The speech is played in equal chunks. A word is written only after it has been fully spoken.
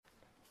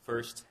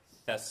1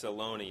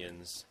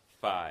 Thessalonians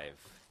 5.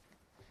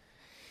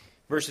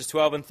 Verses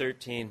 12 and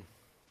 13.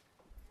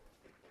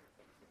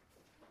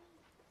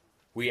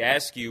 We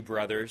ask you,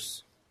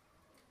 brothers,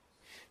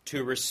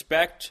 to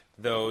respect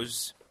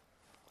those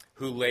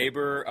who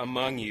labor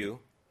among you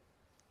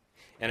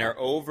and are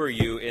over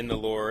you in the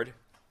Lord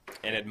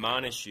and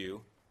admonish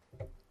you,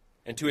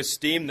 and to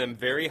esteem them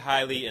very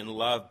highly in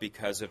love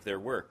because of their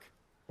work.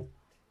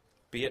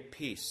 Be at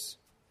peace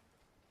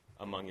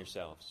among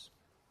yourselves.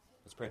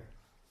 Let's pray.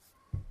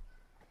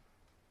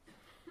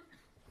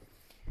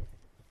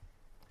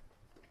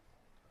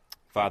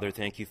 Father,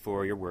 thank you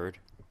for your word.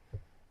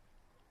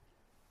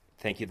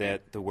 Thank you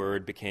that the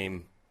word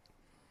became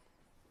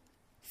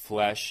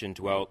flesh and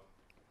dwelt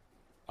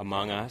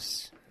among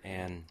us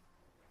and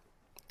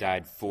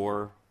died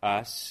for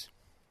us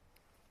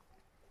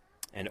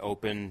and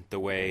opened the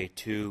way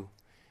to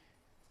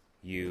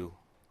you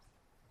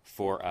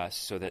for us,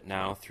 so that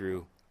now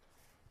through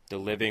the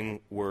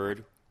living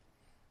word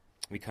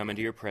we come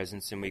into your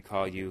presence and we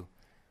call you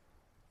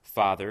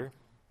Father.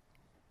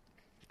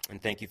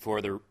 And thank you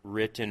for the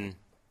written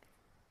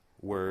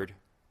word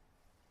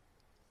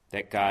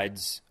that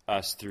guides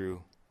us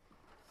through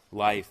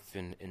life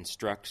and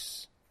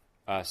instructs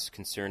us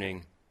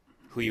concerning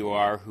who you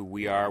are, who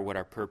we are, what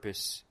our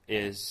purpose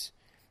is,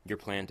 your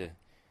plan to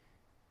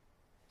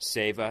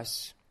save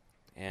us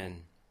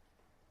and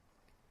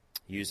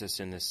use us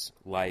in this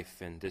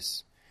life. And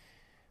this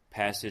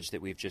passage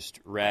that we've just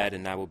read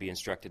and now will be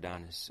instructed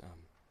on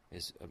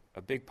is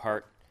a big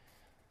part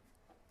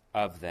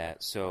of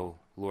that. So,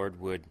 Lord,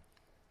 would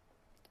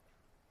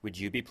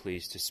you be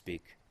pleased to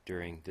speak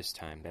during this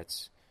time?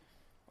 That's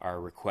our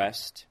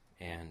request,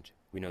 and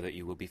we know that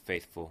you will be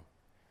faithful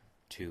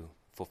to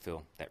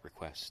fulfill that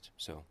request.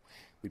 So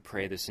we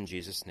pray this in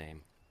Jesus'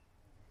 name.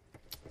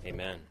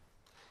 Amen.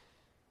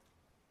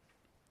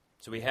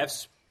 So we have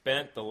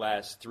spent the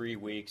last 3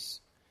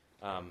 weeks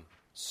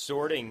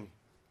sorting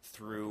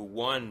through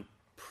one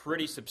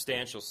pretty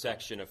substantial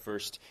section of 1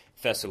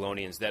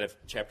 Thessalonians, that of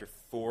chapter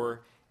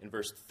 4 and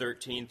verse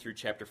 13 through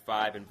chapter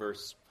 5 and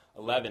verse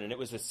 11. And it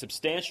was a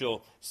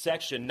substantial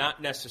section,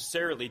 not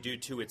necessarily due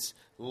to its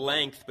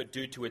length, but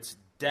due to its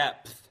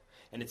depth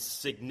and its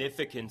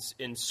significance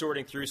in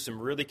sorting through some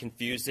really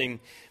confusing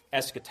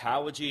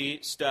eschatology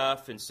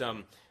stuff and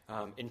some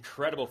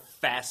incredible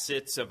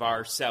facets of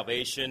our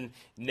salvation,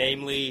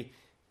 namely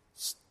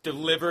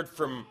delivered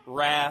from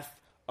wrath,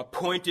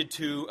 appointed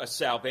to a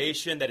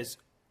salvation that is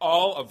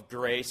all of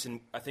grace. And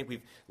I think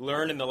we've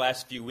learned in the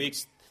last few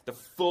weeks the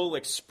full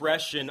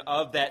expression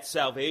of that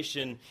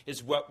salvation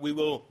is what we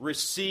will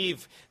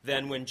receive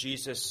then when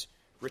Jesus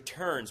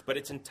returns. But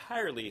it's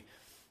entirely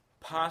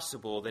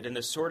possible that in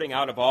the sorting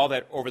out of all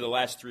that over the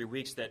last 3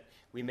 weeks that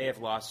we may have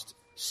lost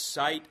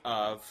sight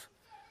of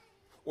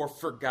or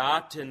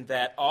forgotten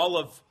that all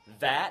of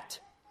that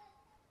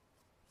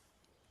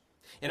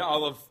and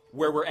all of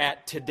where we're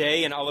at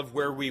today and all of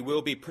where we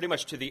will be pretty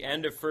much to the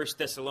end of 1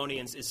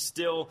 Thessalonians is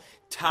still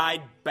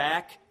tied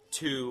back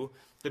to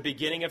the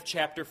beginning of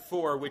chapter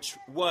 4, which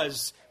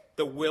was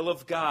the will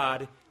of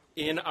God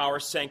in our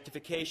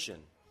sanctification.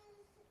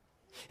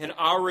 And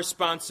our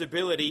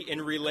responsibility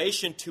in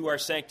relation to our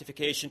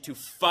sanctification to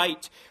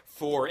fight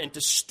for and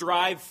to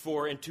strive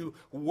for and to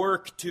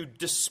work to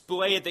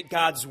display that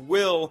God's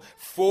will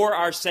for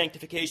our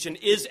sanctification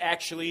is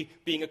actually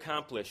being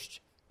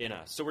accomplished in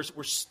us. So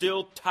we're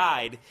still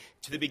tied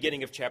to the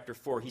beginning of chapter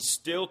 4. He's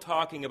still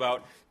talking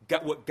about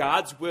what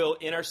God's will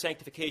in our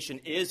sanctification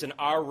is and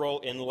our role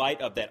in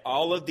light of that.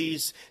 All of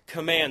these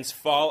commands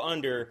fall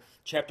under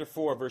chapter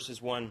 4,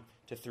 verses 1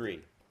 to 3.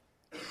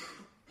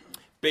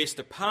 Based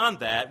upon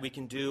that, we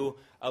can do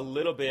a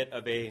little bit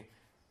of a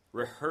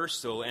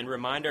rehearsal and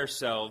remind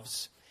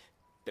ourselves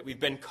that we've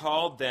been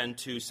called then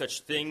to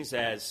such things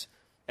as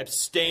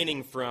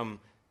abstaining from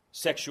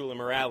sexual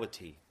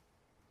immorality,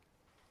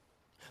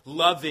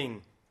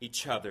 loving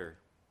each other,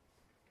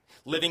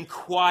 living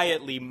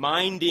quietly,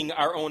 minding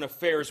our own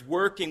affairs,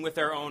 working with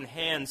our own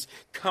hands,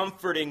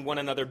 comforting one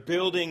another,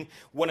 building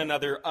one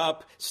another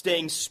up,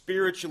 staying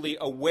spiritually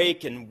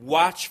awake and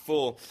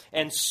watchful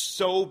and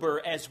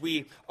sober as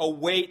we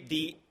await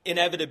the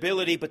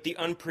inevitability but the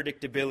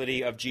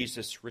unpredictability of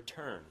Jesus'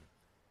 return.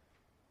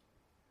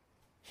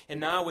 And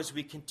now as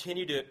we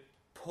continue to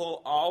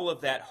pull all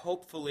of that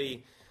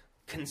hopefully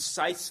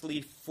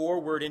concisely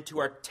forward into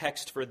our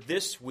text for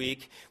this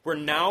week, we're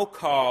now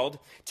called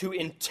to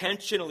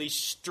intentionally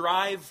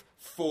strive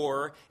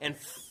for and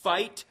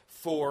fight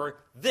for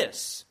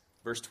this.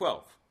 Verse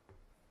 12.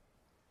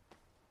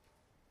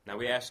 Now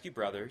we ask you,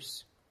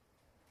 brothers,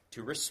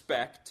 to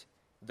respect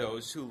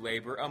those who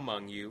labor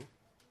among you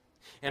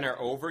and are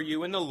over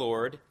you in the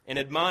Lord and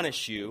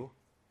admonish you,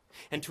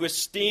 and to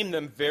esteem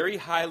them very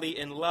highly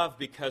in love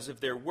because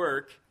of their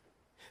work.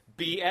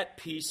 Be at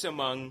peace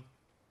among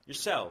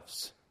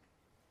yourselves.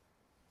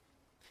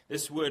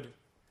 This would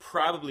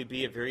probably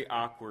be a very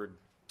awkward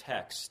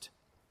text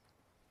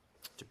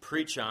to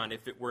preach on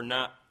if it were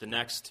not the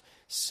next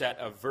set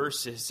of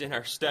verses in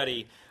our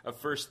study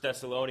of 1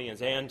 Thessalonians.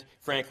 And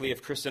frankly,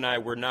 if Chris and I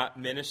were not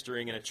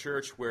ministering in a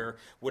church where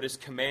what is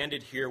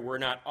commanded here were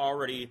not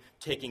already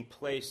taking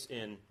place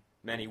in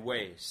many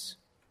ways.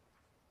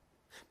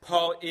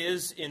 Paul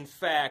is, in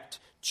fact,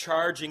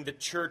 charging the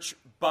church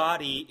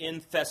body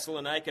in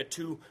Thessalonica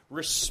to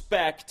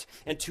respect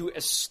and to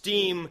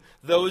esteem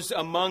those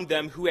among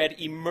them who had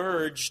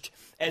emerged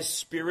as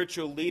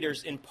spiritual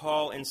leaders in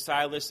Paul and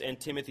Silas and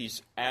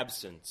Timothy's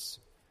absence.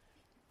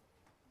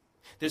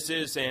 This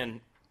is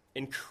an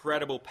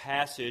incredible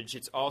passage.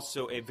 It's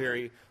also a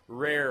very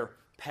rare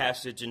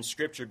passage in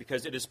Scripture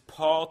because it is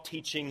Paul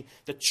teaching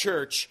the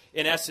church,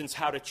 in essence,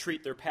 how to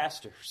treat their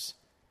pastors.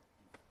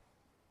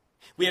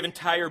 We have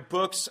entire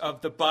books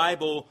of the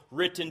Bible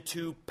written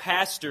to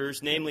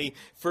pastors, namely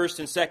 1st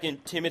and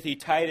 2nd Timothy,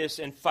 Titus,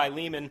 and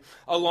Philemon,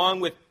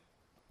 along with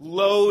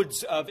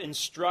loads of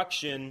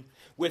instruction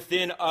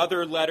within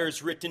other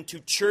letters written to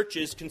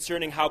churches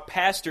concerning how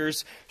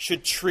pastors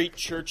should treat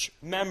church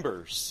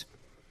members.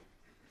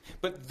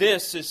 But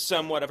this is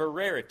somewhat of a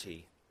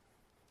rarity.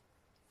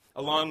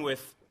 Along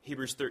with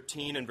Hebrews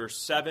 13 and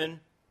verse 7,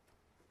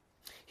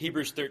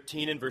 Hebrews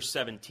 13 and verse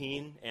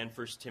 17, and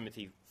 1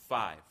 Timothy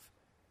 5.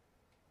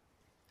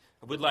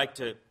 I would like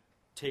to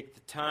take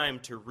the time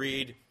to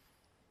read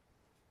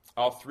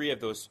all three of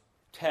those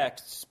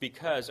texts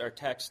because our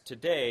text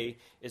today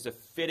is a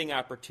fitting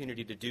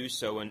opportunity to do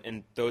so,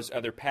 and those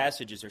other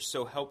passages are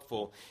so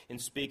helpful in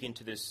speaking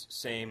to this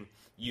same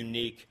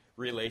unique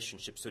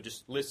relationship. So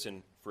just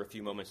listen for a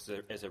few moments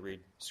as I read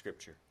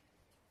Scripture.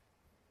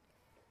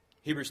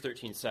 Hebrews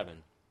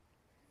 13:7.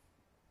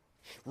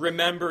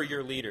 Remember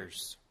your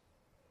leaders,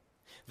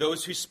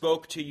 those who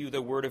spoke to you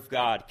the word of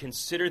God.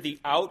 Consider the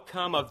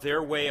outcome of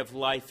their way of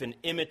life and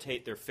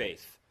imitate their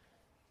faith.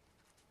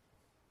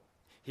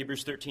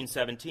 Hebrews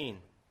 13:17.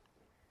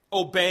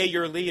 Obey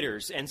your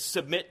leaders and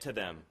submit to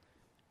them,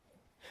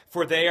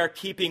 for they are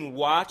keeping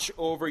watch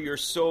over your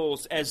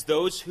souls as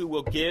those who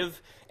will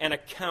give an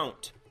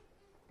account.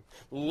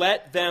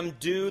 Let them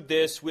do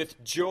this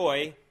with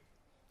joy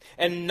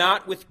and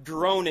not with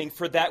groaning,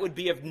 for that would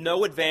be of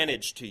no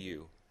advantage to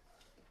you.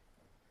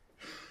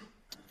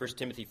 1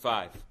 Timothy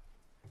 5.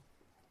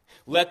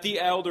 Let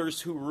the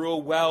elders who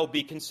rule well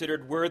be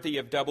considered worthy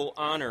of double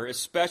honor,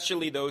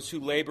 especially those who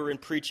labor in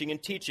preaching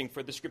and teaching.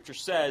 For the Scripture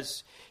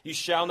says, you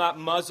shall not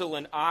muzzle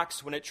an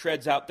ox when it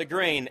treads out the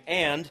grain,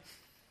 and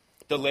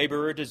the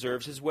laborer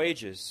deserves his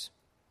wages.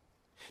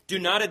 Do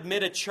not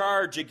admit a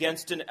charge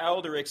against an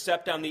elder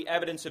except on the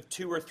evidence of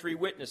 2 or 3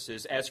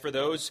 witnesses. As for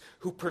those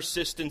who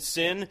persist in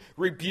sin,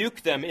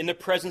 rebuke them in the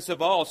presence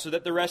of all, so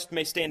that the rest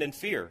may stand in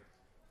fear.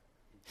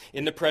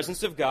 In the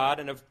presence of God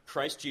and of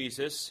Christ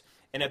Jesus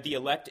and of the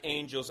elect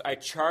angels, I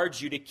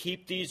charge you to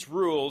keep these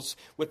rules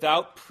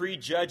without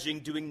prejudging,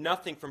 doing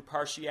nothing from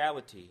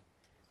partiality.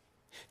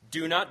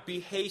 Do not be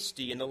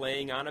hasty in the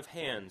laying on of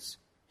hands,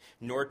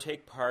 nor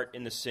take part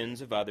in the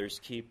sins of others.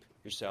 Keep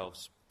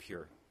yourselves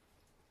pure.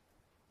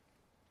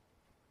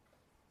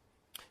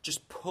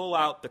 Just pull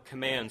out the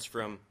commands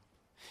from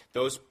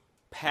those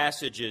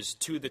passages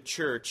to the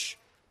church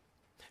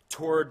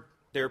toward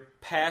their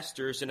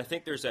pastors, and I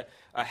think there's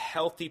a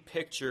healthy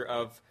picture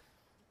of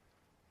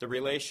the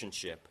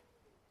relationship.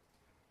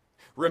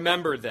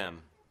 Remember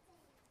them.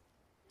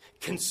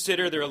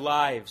 Consider their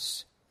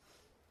lives.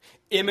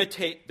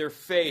 Imitate their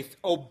faith.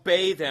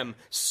 Obey them.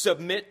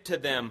 Submit to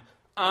them.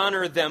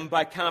 Honor them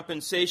by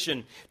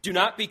compensation. Do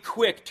not be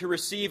quick to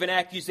receive an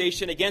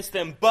accusation against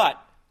them, but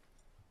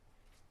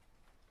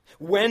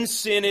when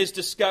sin is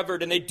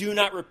discovered and they do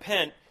not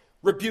repent,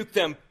 rebuke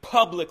them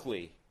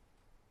publicly.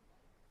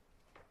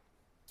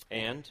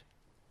 And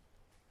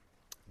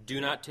do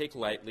not take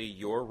lightly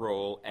your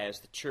role as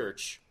the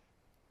church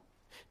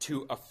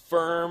to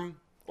affirm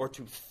or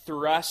to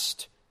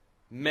thrust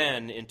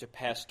men into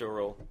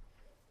pastoral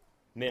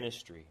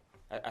ministry.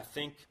 I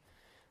think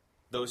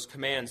those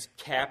commands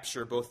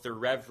capture both the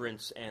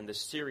reverence and the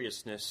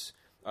seriousness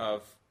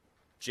of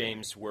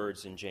James'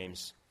 words in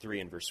James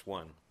 3 and verse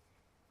 1,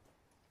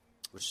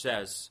 which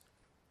says,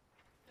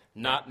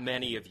 not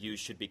many of you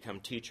should become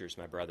teachers,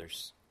 my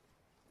brothers.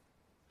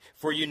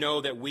 For you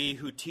know that we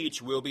who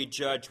teach will be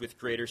judged with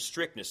greater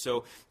strictness.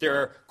 So there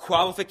are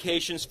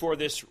qualifications for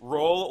this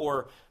role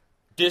or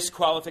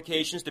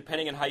disqualifications,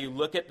 depending on how you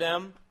look at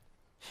them.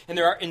 And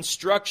there are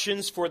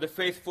instructions for the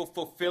faithful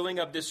fulfilling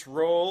of this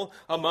role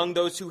among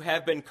those who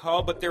have been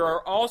called. But there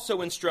are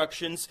also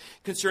instructions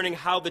concerning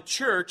how the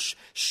church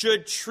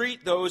should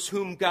treat those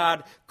whom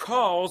God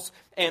calls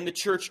and the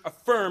church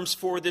affirms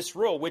for this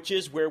role, which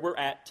is where we're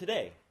at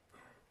today.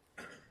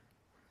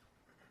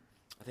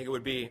 I think it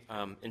would be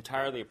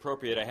entirely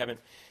appropriate. I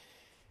haven't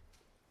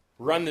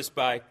run this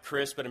by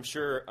Chris, but I'm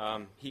sure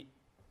he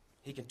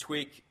can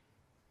tweak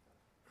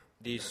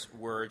these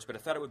words. But I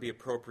thought it would be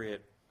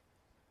appropriate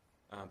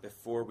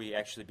before we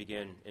actually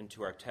begin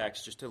into our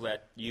text, just to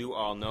let you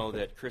all know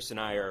that Chris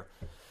and I are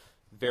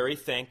very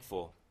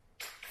thankful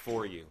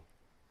for you.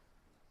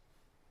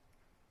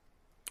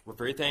 We're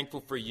very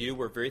thankful for you.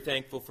 We're very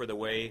thankful for the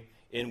way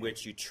in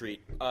which you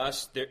treat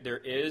us. There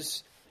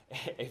is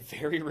a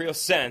very real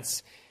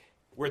sense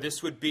where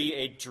this would be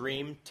a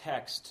dream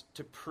text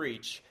to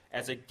preach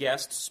as a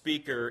guest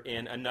speaker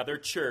in another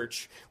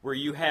church where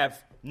you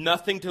have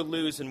nothing to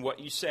lose in what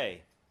you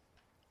say.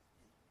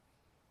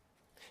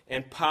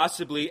 And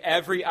possibly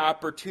every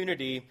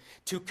opportunity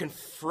to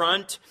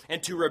confront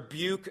and to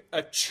rebuke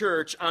a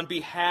church on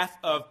behalf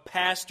of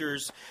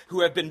pastors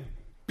who have been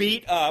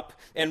beat up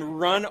and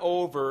run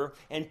over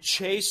and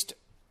chased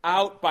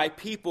out by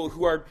people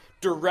who are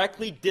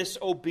directly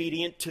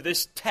disobedient to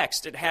this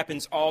text. It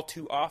happens all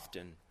too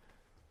often.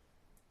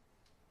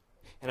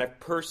 And I've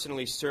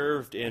personally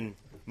served in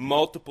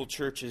multiple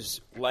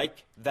churches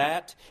like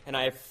that, and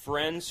I have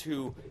friends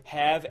who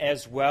have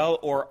as well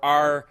or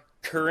are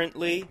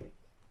currently.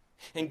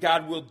 And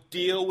God will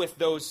deal with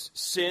those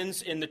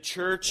sins in the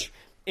church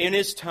in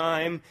His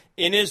time,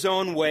 in His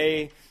own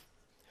way,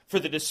 for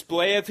the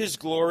display of His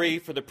glory,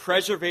 for the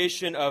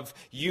preservation of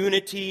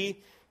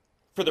unity,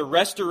 for the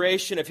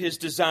restoration of His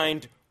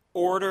designed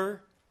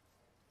order.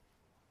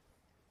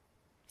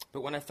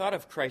 But when I thought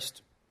of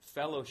Christ's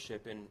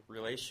fellowship in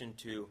relation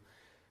to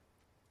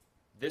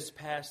this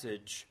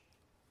passage,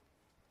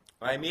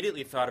 I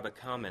immediately thought of a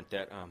comment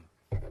that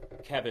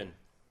Kevin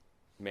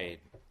made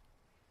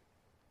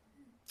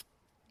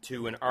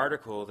to an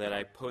article that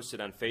I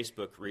posted on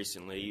Facebook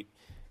recently.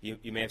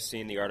 You may have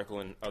seen the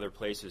article in other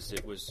places.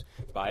 It was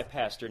by a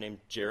pastor named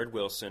Jared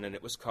Wilson, and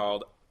it was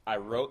called, "I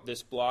Wrote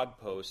This Blog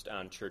Post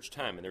on Church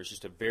Time." And there was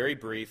just a very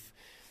brief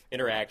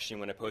interaction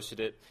when I posted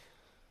it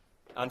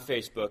on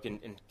Facebook,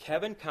 and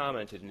Kevin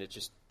commented, and it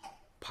just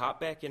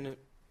popped back into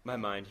my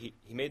mind. He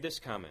made this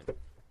comment.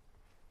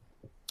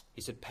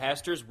 He said,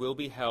 "Pastors will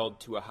be held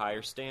to a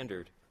higher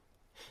standard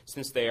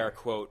since they are,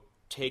 quote,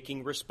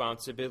 taking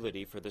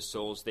responsibility for the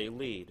souls they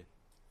lead.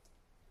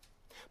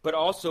 But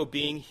also,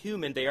 being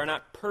human, they are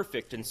not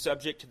perfect and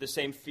subject to the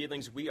same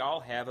feelings we all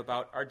have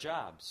about our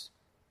jobs."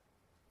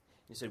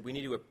 He said, we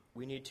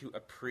need to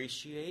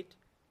appreciate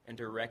and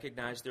to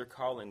recognize their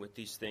calling with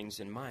these things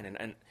in mind.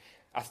 And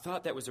I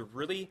thought that was a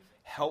really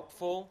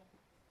helpful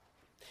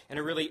and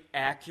a really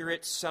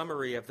accurate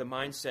summary of the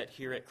mindset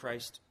here at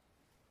Christ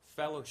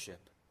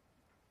Fellowship.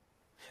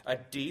 A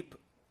deep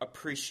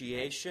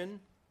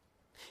appreciation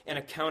and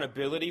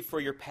accountability for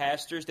your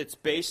pastors that's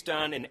based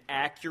on an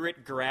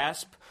accurate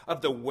grasp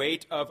of the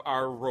weight of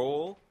our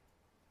role,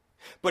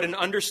 but an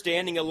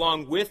understanding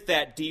along with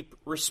that deep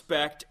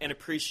respect and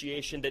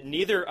appreciation that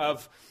neither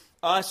of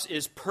us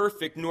is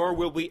perfect, nor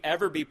will we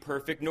ever be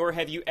perfect, nor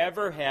have you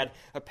ever had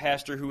a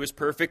pastor who is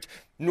perfect,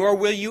 nor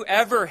will you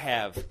ever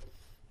have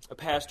a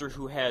pastor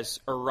who has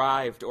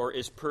arrived or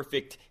is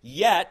perfect,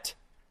 yet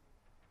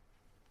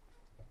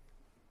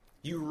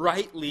you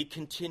rightly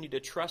continue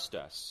to trust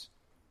us.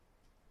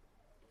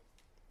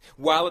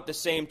 While at the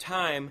same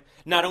time,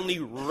 not only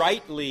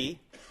rightly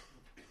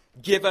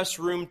give us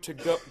room to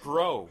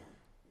grow,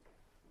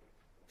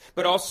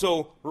 but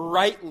also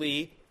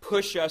rightly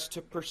push us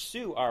to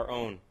pursue our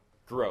own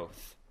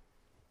growth.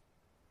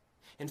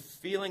 And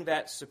feeling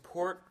that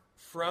support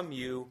from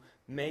you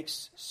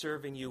makes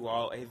serving you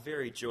all a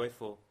very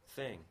joyful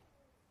thing.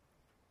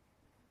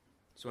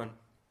 So on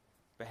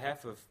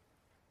behalf of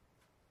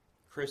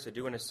Chris, I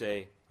do want to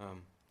say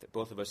that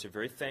both of us are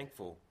very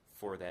thankful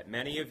for that.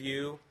 Many of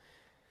you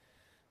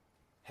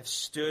have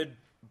stood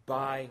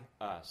by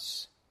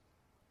us.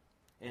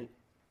 And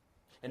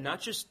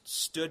not just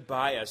stood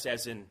by us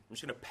as in, I'm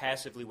just going to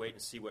passively wait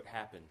and see what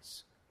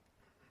happens.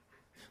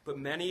 But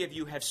many of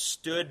you have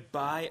stood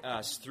by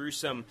us through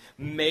some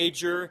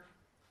major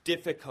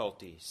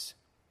difficulties.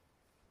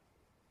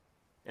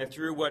 And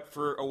through what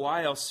for a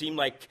while seemed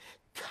like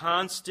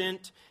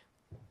constant,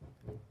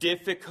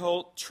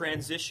 difficult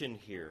transition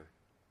here.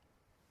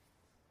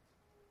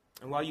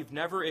 And while you've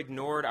never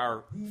ignored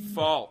our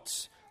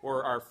faults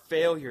or our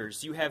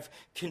failures, you have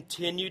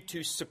continued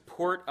to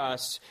support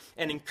us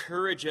and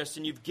encourage us,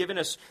 and you've given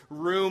us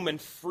room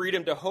and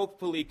freedom to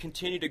hopefully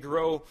continue to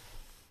grow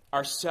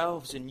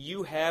ourselves, and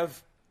you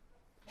have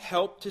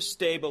helped to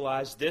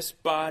stabilize this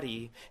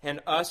body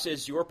and us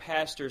as your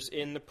pastors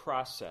in the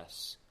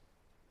process.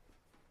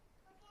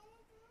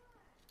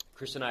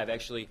 Chris and I have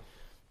actually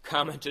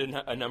commented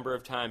a number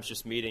of times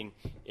just meeting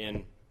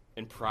in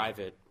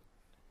private.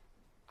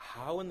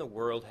 How in the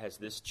world has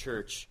this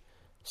church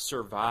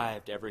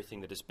survived everything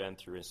that it's been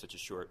through in such a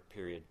short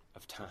period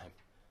of time?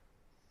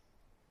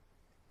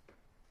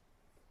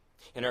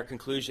 And our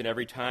conclusion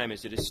every time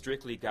is it is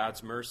strictly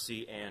God's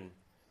mercy and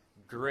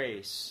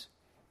grace.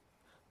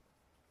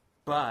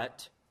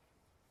 But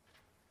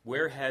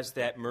where has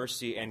that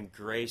mercy and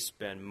grace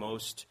been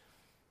most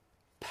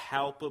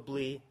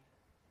palpably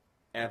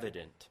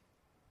evident?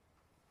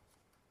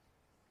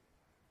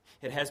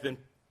 It has been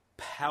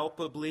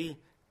palpably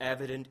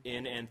evident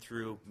in and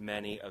through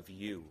many of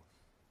you.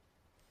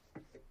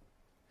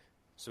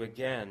 So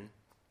again,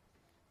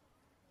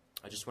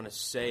 I just want to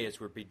say as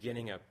we're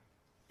beginning a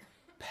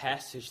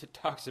passage that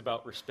talks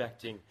about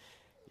respecting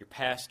your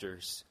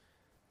pastors,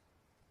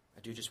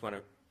 I do just want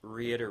to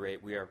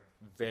reiterate, we are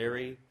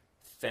very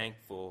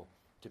thankful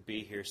to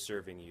be here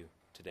serving you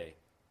today.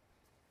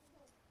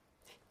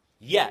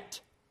 Yet,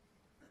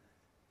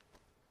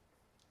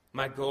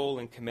 my goal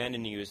in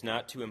commending you is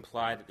not to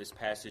imply that this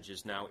passage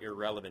is now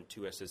irrelevant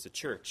to us as a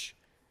church.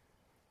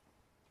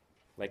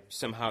 Like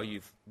somehow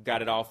you've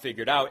got it all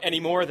figured out, any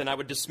more than I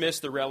would dismiss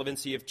the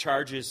relevancy of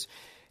charges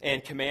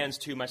and commands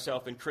to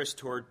myself and Chris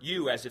toward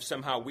you as if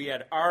somehow we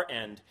had our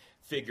end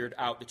figured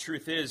out. The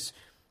truth is,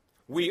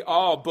 we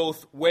all,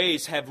 both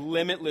ways, have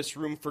limitless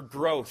room for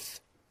growth.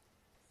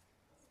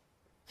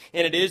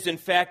 And it is, in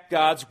fact,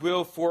 God's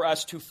will for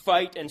us to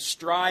fight and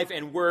strive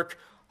and work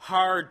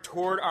hard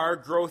toward our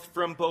growth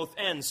from both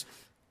ends,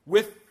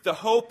 with the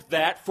hope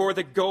that, for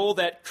the goal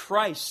that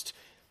Christ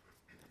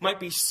might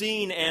be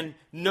seen and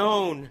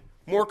known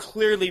more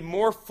clearly,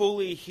 more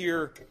fully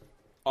here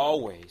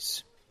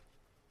always.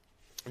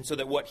 And so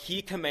that what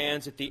he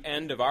commands at the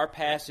end of our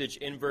passage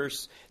in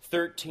verse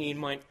 13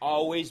 might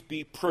always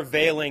be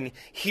prevailing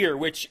here,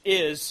 which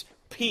is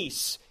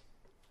peace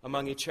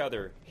among each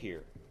other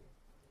here.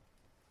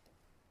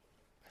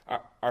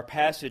 Our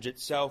passage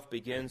itself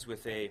begins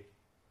with a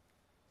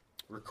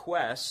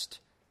request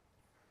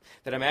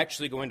that I'm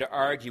actually going to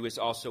argue is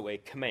also a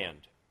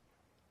command.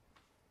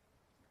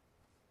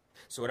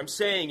 So what I'm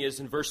saying is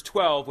in verse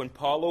 12, when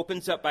Paul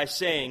opens up by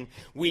saying,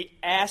 "We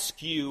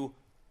ask you,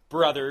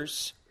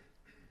 brothers,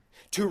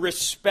 to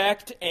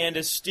respect and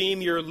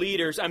esteem your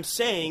leaders," I'm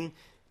saying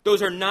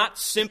those are not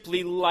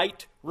simply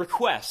light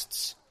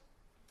requests.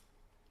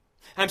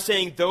 I'm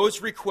saying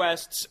those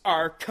requests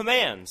are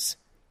commands.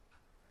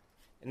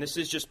 And this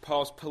is just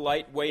Paul's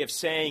polite way of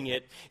saying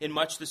it in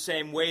much the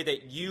same way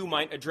that you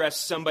might address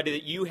somebody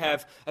that you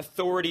have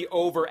authority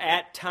over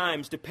at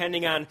times,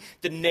 depending on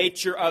the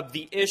nature of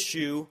the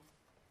issue,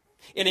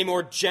 in a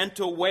more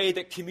gentle way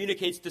that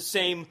communicates the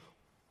same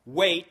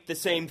weight, the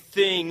same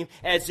thing,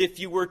 as if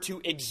you were to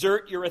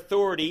exert your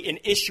authority in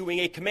issuing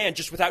a command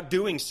just without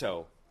doing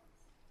so.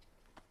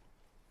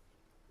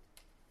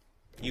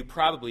 You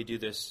probably do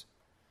this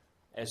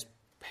as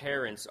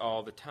parents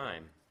all the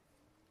time.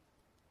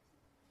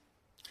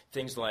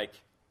 Things like,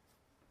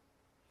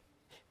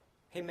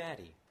 "Hey,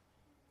 Maddie,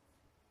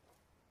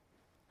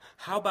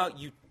 how about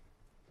you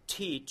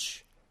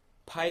teach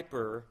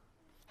Piper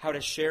how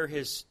to share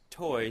his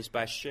toys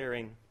by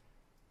sharing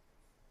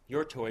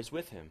your toys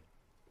with him?"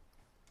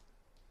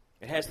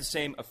 It has the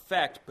same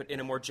effect, but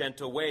in a more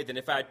gentle way than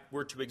if I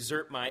were to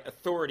exert my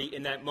authority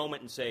in that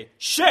moment and say,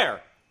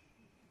 "Share!"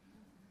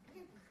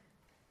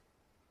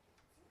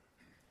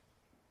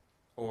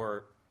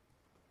 Or,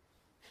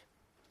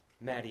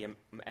 "Maddie, I'm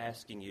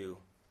asking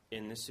you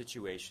in this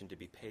situation to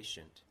be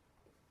patient."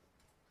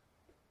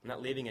 I'm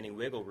not leaving any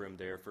wiggle room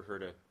there for her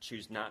to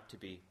choose not to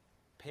be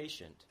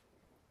patient.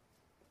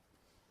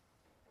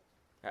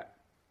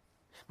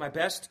 My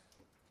best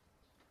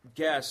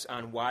guess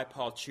on why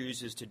Paul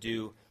chooses to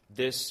do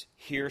this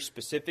here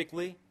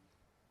specifically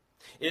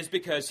is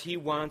because he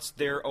wants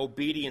their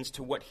obedience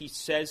to what he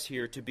says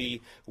here to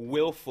be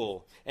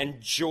willful and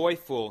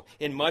joyful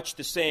in much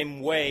the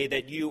same way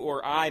that you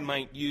or I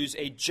might use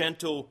a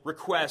gentle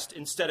request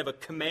instead of a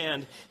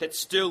command that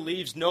still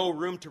leaves no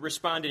room to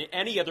respond in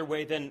any other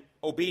way than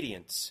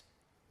obedience.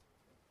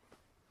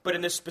 But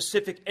in this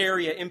specific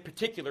area in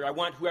particular, I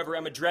want whoever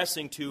I'm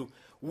addressing to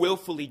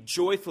willfully,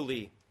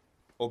 joyfully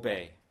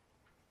obey.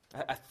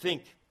 I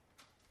think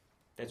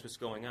that's what's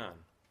going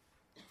on.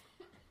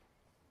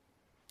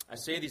 I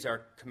say these are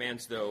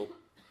commands, though,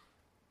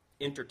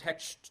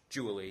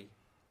 intertextually,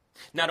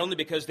 not only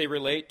because they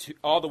relate to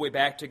all the way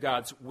back to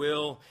God's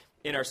will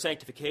in our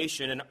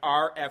sanctification and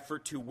our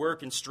effort to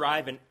work and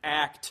strive and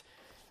act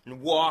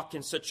and walk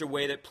in such a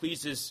way that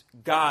pleases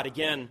God,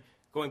 again,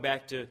 going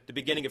back to the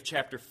beginning of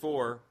chapter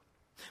 4.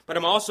 But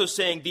I'm also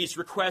saying these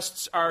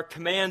requests are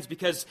commands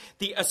because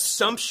the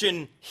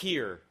assumption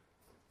here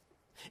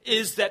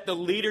is that the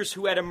leaders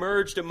who had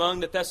emerged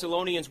among the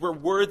Thessalonians were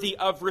worthy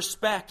of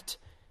respect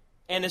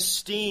and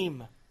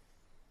esteem,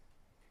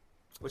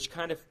 which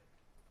kind of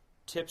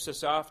tips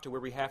us off to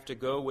where we have to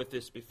go with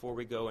this before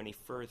we go any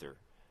further.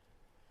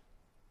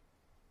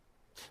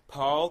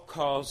 Paul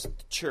calls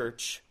the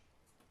church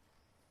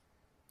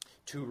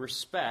to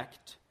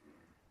respect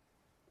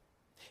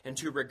and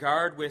to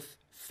regard with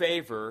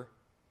favor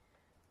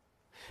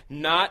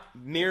not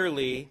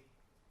merely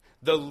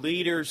the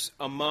leaders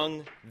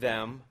among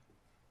them,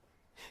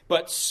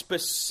 but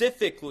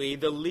specifically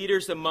the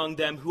leaders among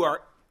them who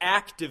are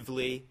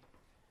actively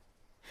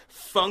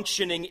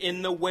functioning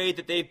in the way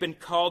that they've been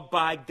called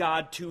by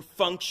God to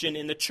function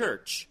in the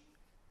church.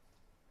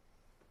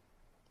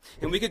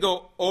 And we could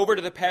go over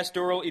to the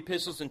pastoral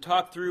epistles and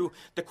talk through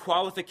the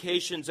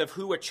qualifications of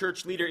who a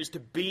church leader is to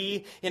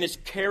be in his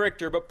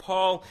character, but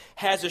Paul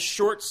has a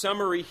short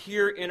summary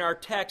here in our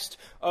text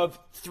of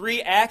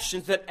 3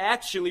 actions that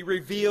actually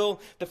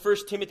reveal the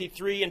 1 Timothy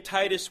 3 and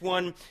Titus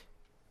 1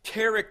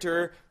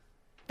 character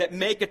that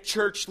make a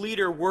church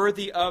leader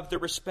worthy of the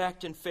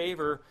respect and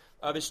favor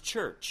of his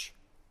church.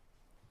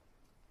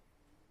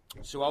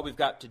 So all we've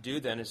got to do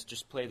then is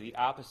just play the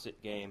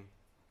opposite game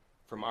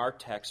from our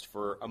text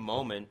for a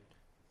moment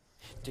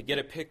to get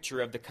a picture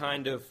of the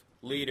kind of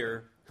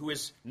leader who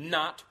is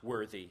not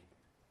worthy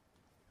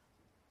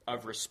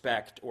of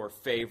respect or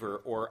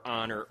favor or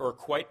honor, or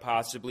quite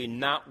possibly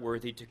not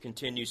worthy to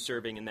continue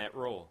serving in that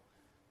role.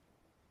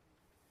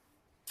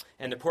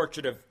 And the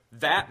portrait of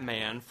that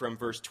man from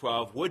verse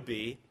 12 would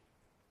be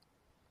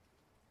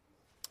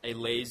a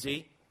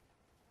lazy,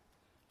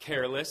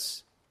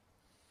 careless,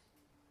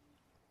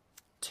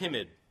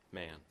 timid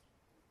man.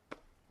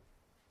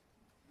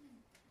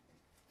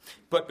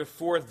 But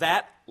before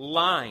that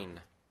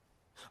line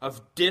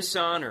of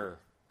dishonor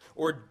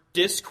or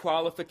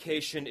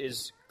disqualification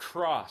is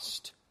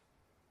crossed,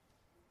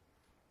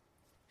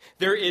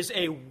 there is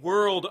a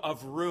world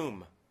of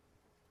room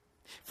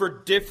for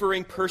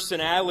differing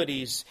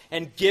personalities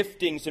and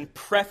giftings and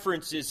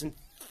preferences and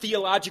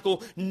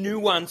theological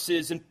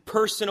nuances and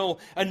personal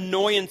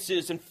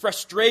annoyances and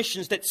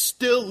frustrations that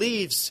still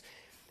leaves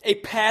a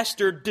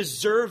pastor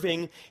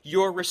deserving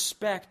your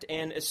respect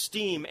and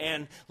esteem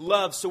and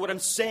love. So what I'm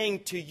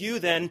saying to you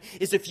then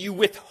is, if you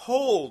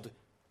withhold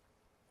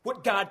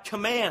what God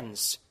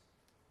commands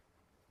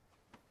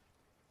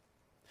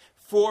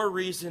for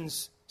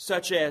reasons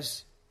such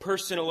as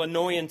personal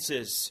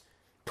annoyances,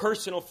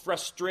 personal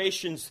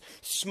frustrations,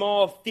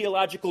 small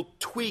theological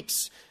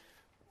tweaks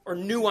or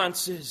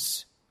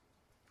nuances,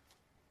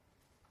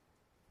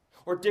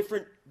 or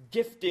different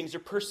giftings or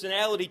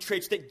personality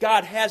traits that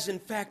God has in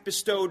fact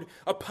bestowed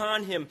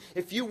upon him,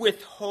 if you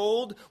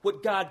withhold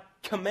what God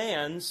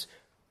commands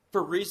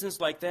for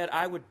reasons like that,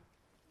 I would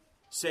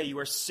say you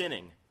are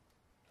sinning.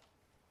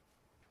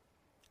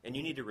 And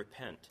you need to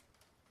repent.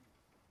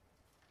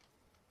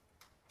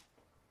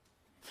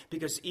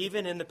 Because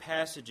even in the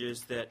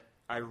passages that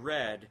I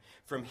read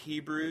from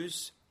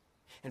Hebrews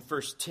and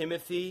 1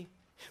 Timothy,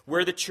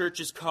 where the church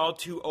is called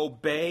to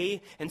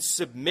obey and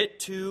submit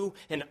to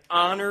and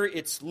honor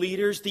its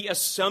leaders, the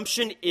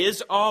assumption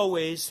is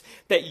always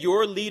that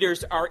your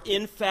leaders are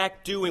in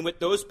fact doing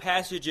what those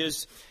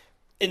passages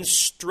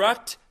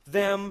instruct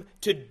them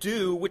to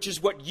do, which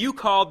is what you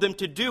called them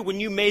to do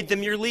when you made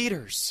them your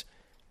leaders.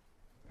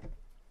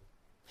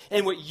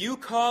 And what you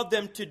called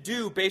them to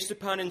do based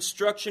upon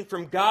instruction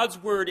from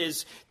God's word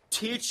is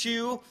teach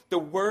you the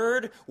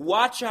word,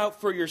 watch out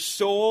for your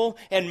soul,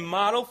 and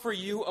model for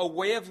you a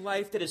way of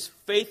life that is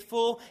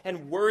faithful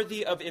and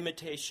worthy of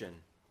imitation.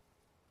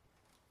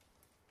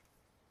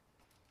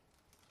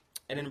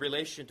 And in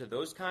relation to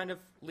those kind of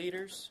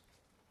leaders,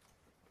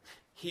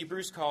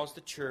 Hebrews calls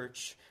the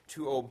church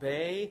to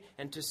obey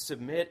and to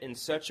submit in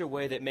such a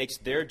way that makes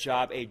their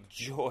job a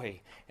joy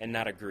and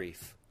not a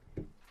grief.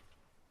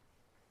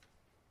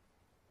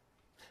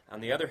 On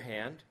the other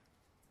hand,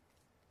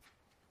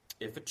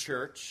 if a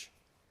church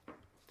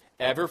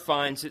ever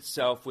finds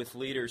itself with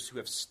leaders who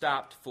have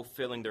stopped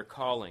fulfilling their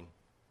calling,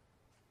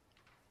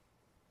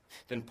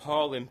 then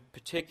Paul in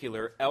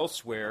particular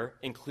elsewhere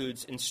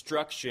includes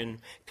instruction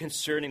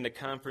concerning the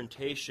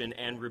confrontation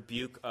and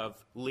rebuke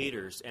of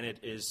leaders. And it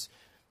is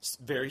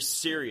very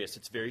serious.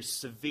 It's very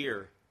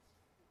severe.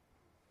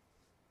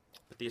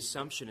 But the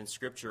assumption in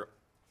Scripture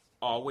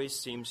always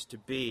seems to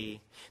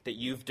be that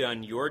you've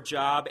done your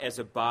job as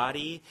a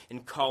body in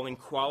calling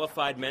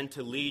qualified men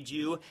to lead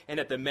you, and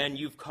that the men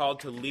you've called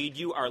to lead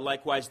you are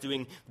likewise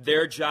doing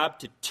their job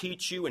to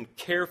teach you and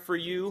care for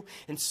you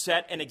and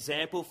set an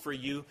example for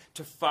you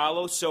to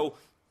follow. So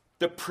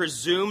the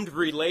presumed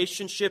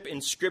relationship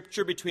in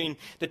Scripture between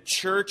the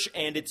church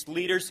and its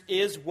leaders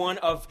is one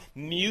of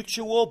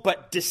mutual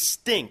but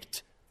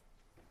distinct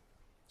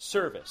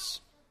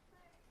service.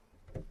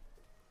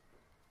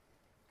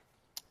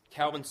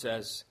 Calvin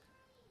says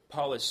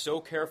Paul is so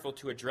careful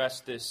to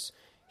address this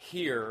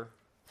here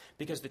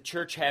because the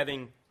church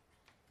having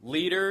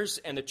leaders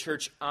and the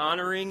church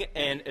honoring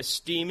and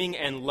esteeming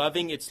and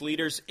loving its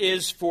leaders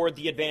is for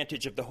the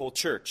advantage of the whole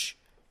church.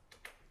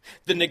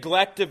 The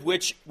neglect of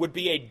which would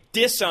be a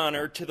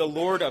dishonor to the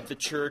Lord of the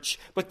church,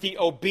 but the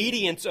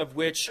obedience of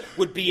which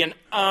would be an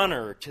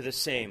honor to the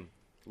same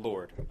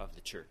Lord of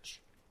the church.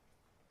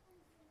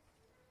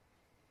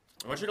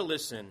 I want you to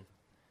listen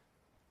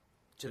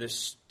to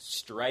this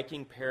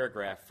striking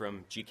paragraph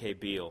from G.K.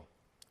 Beale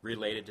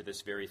related to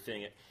this very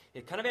thing.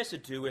 It kind of has to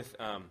do with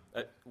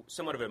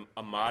somewhat of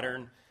a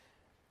modern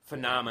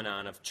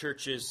phenomenon of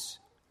churches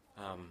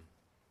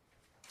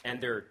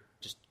and their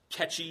just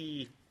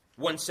catchy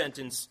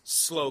one-sentence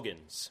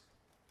slogans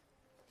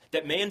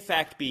that may in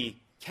fact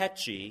be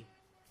catchy,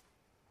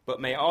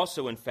 but may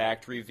also in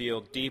fact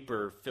reveal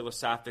deeper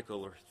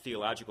philosophical or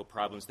theological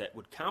problems that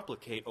would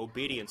complicate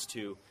obedience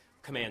to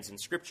commands in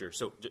Scripture.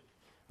 So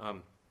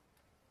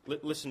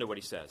listen to what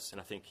he says,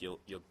 and I think you'll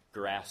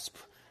grasp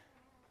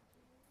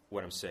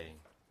what I'm saying.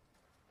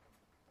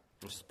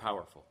 This is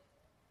powerful.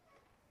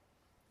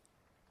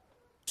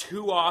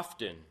 Too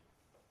often,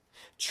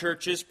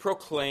 churches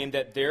proclaim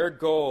that their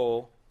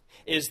goal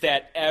is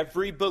that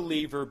every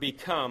believer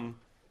become,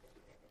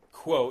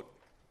 quote,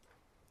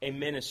 a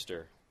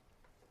minister.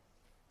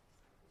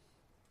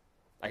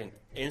 I can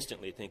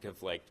instantly think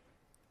of like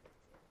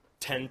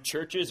 10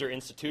 churches or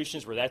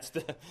institutions where that's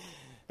the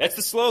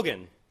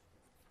slogan.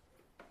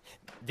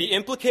 The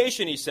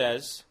implication, he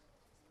says,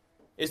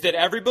 is that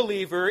every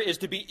believer is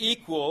to be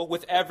equal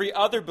with every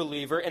other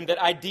believer, and that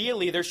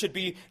ideally there should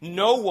be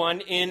no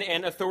one in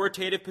an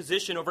authoritative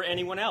position over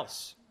anyone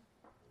else.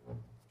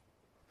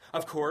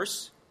 Of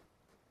course,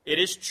 it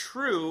is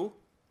true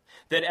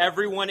that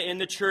everyone in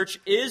the church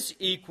is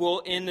equal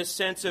in the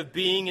sense of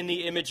being in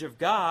the image of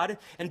God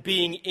and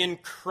being in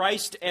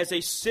Christ as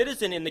a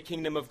citizen in the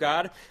kingdom of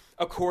God.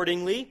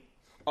 Accordingly,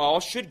 all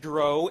should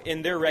grow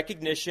in their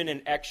recognition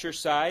and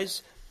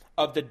exercise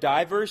of the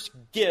diverse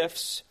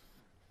gifts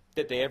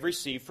that they have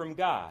received from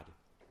God.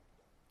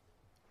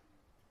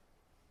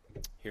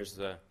 Here's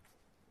the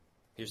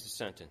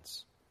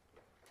sentence.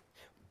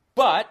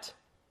 But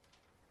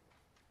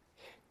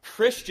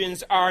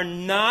Christians are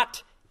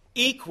not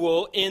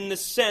equal in the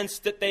sense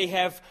that they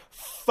have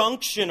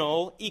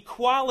functional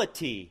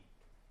equality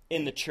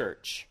in the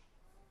church.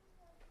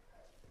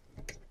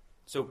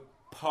 So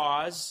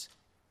pause,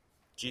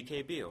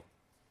 G.K. Beale.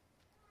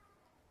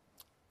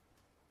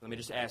 Let me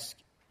just ask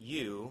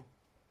you,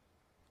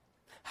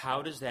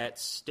 how does that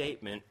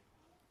statement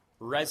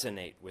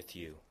resonate with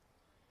you?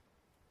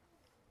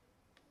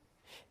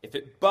 If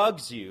it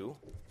bugs you,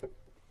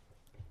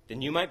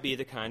 then you might be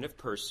the kind of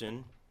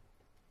person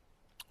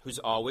who's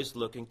always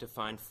looking to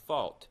find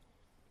fault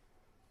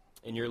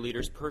in your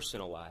leaders'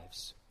 personal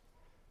lives.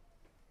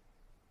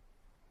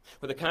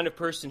 Or the kind of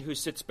person who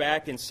sits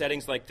back in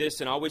settings like this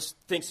and always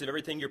thinks of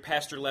everything your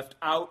pastor left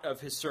out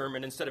of his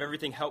sermon instead of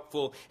everything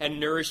helpful and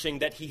nourishing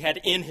that he had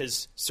in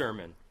his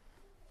sermon.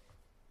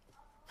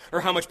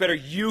 Or how much better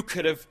you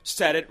could have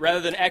said it rather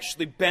than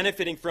actually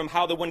benefiting from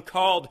how the one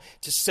called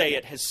to say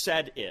it has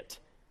said it.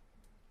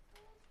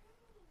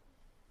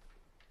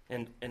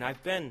 And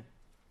I've been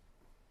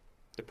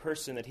the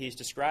person that he's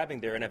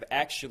describing there, and I've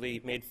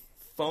actually made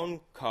phone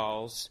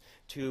calls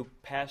to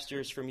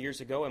pastors from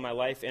years ago in my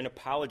life and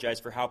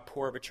apologized for how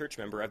poor of a church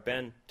member I've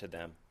been to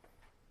them.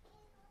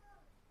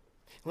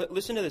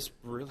 Listen to this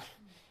really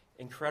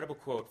incredible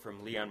quote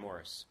from Leon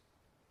Morris.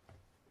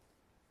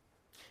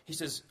 He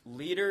says,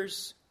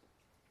 leaders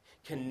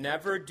can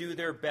never do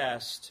their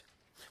best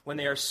when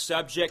they are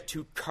subject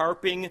to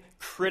carping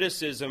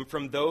criticism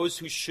from those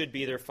who should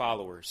be their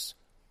followers.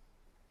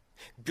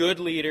 Good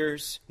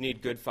leaders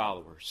need good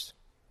followers.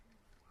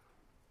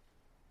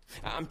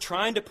 I'm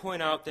trying to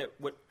point out that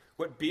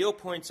what Beale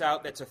points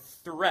out that's a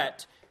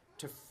threat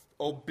to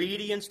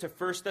obedience to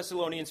 1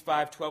 Thessalonians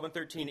 5, 12 and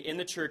 13 in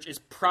the church is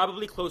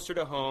probably closer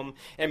to home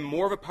and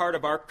more of a part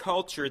of our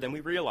culture than we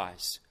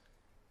realize.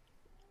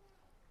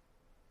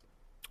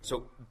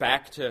 So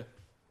back to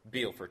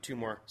Beale for two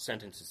more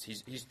sentences.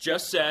 He's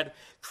just said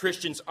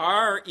Christians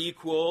are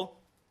equal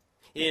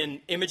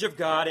in image of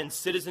God and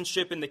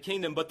citizenship in the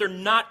kingdom, but they're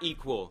not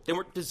equal. They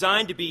weren't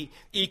designed to be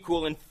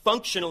equal in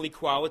functional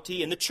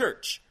equality in the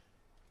church.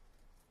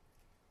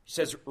 He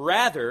says,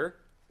 rather,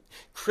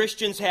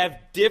 Christians have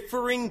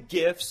differing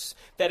gifts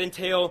that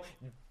entail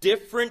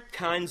different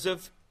kinds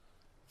of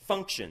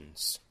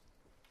functions,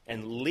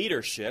 and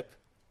leadership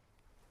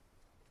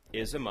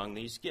is among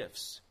these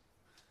gifts.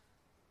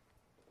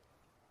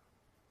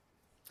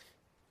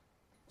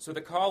 So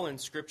the call in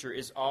Scripture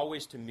is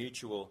always to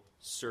mutual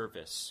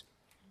service.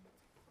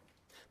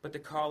 But the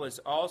call is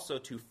also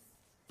to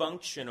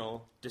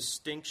functional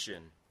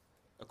distinction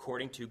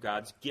according to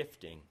God's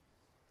gifting.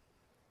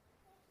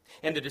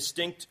 And the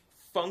distinct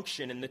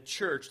function in the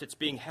church that's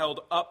being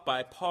held up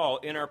by Paul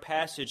in our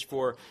passage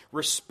for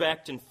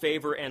respect and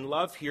favor and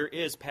love here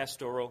is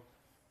pastoral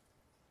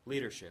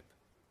leadership.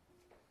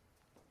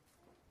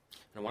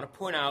 And I want to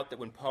point out that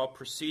when Paul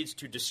proceeds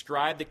to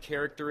describe the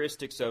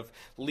characteristics of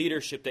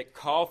leadership that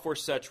call for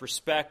such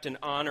respect and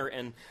honor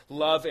and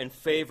love and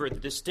favor, the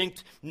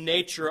distinct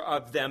nature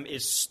of them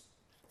is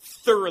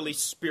thoroughly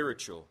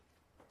spiritual.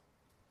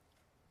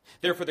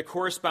 Therefore, the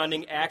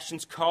corresponding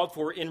actions called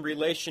for in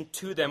relation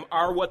to them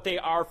are what they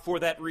are for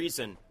that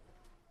reason.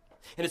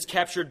 And it's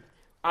captured,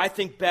 I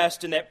think,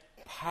 best in that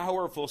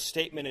powerful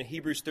statement in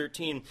Hebrews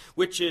 13,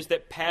 which is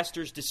that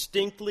pastors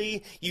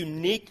distinctly,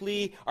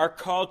 uniquely are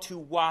called to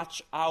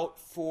watch out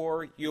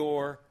for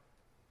your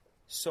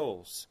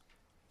souls.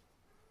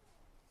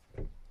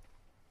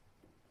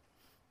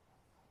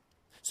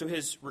 So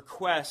his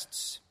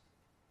requests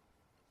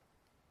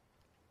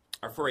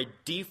are for a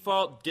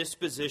default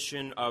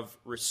disposition of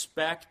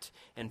respect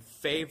and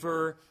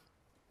favor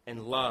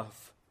and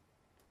love.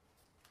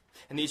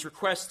 And these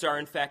requests are,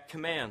 in fact,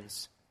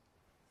 commands.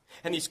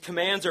 And these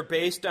commands are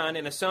based on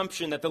an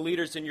assumption that the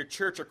leaders in your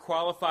church are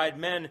qualified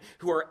men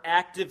who are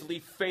actively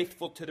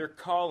faithful to their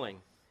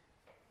calling.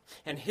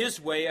 And his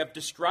way of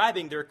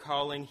describing their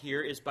calling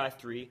here is by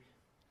three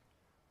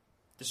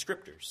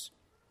descriptors.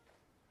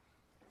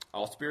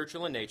 All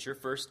spiritual in nature.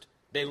 First,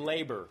 they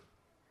labor.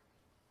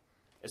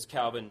 As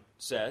Calvin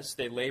says,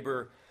 they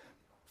labor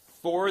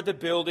for the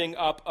building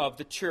up of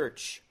the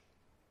church,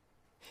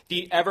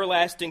 the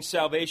everlasting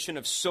salvation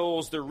of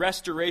souls, the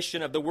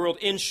restoration of the world.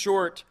 In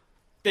short,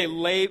 they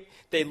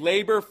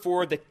labor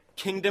for the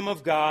kingdom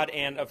of God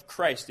and of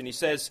Christ. And he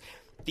says,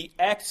 the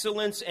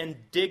excellence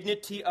and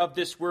dignity of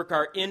this work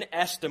are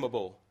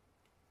inestimable.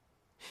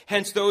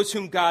 Hence, those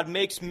whom God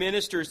makes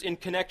ministers in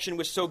connection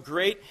with so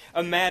great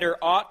a matter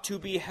ought to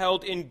be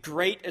held in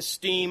great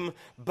esteem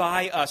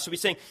by us. So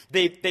he's saying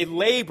they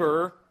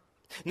labor,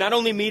 not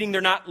only meaning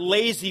they're not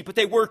lazy, but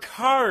they work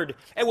hard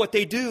at what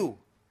they do.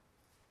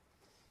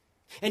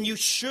 And you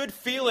should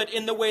feel it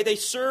in the way they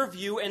serve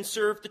you and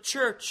serve the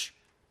church.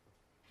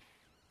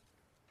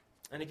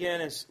 And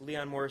again, as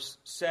Leon Morris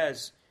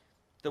says,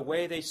 the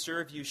way they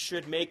serve you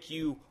should make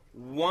you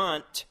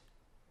want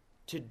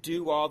to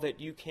do all that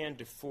you can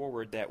to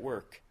forward that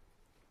work.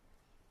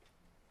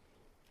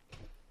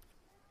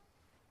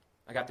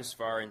 I got this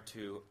far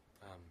into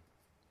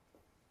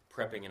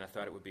prepping, and I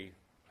thought it would be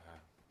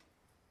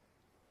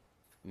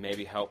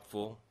maybe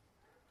helpful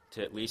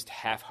to at least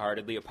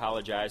half-heartedly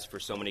apologize for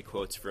so many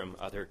quotes from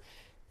other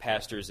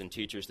pastors and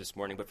teachers this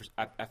morning, but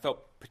I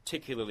felt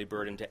particularly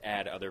burdened to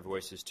add other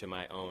voices to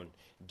my own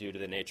due to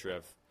the nature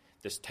of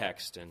this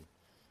text, and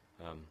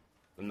I'm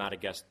not a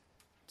guest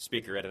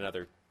speaker at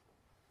another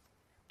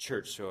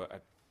church, so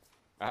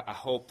I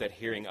hope that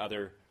hearing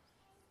other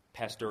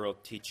pastoral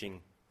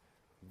teaching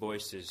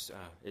voices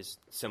is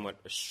somewhat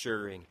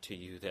assuring to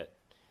you that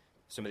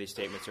some of these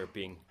statements are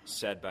being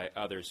said by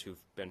others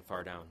who've been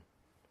far down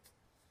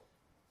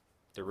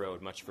the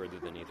road, much further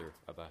than either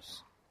of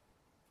us.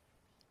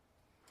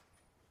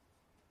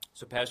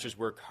 So pastors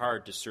work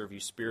hard to serve you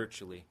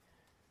spiritually.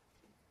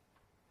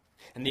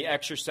 And the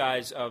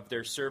exercise of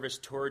their service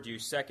toward you,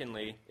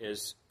 secondly,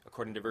 is,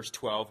 according to verse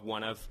 12,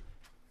 one of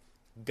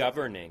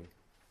governing.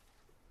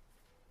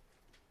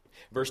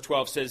 Verse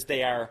 12 says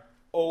they are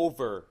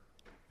over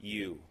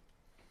you.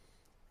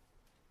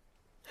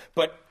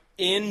 But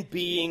in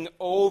being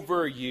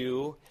over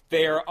you,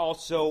 they are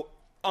also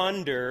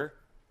under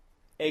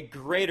a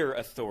greater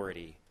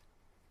authority,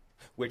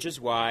 which is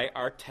why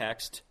our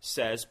text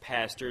says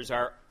pastors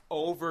are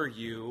over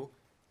you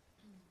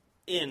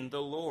in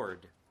the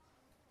Lord.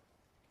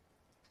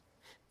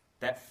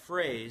 That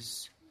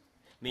phrase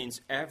means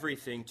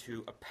everything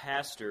to a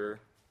pastor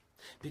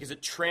because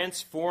it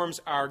transforms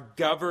our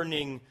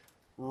governing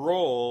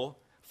role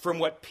from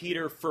what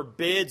Peter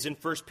forbids in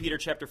 1 Peter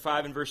chapter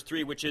 5 and verse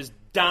 3, which is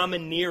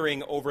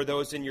domineering over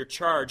those in your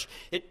charge.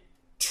 It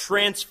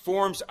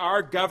transforms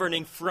our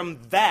governing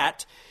from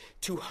that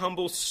to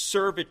humble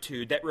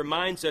servitude that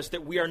reminds us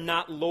that we are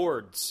not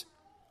lords.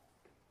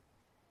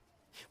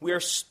 We are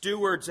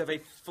stewards of a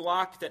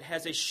flock that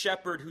has a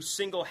shepherd who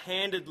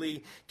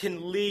single-handedly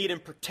can lead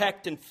and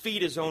protect and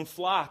feed his own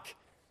flock.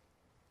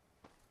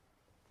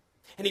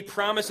 And he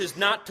promises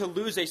not to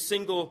lose a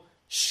single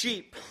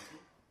sheep.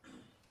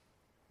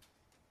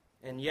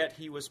 And yet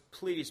he was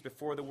pleased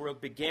before the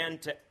world began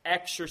to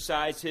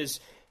exercise his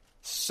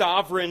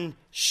sovereign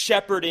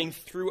shepherding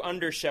through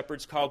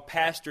under-shepherds called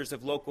pastors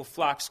of local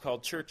flocks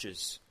called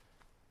churches.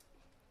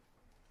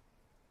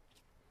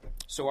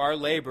 So our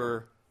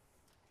labor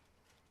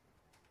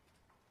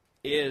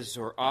is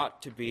or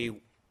ought to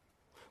be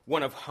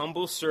one of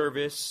humble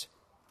service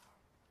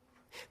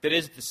that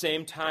is at the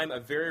same time a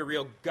very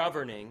real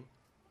governing,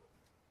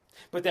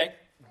 but that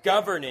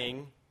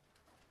governing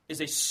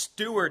is a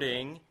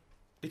stewarding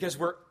because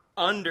we're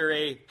under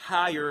a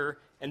higher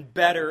and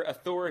better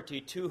authority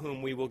to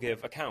whom we will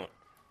give account.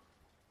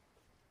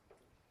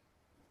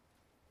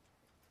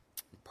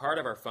 Part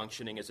of our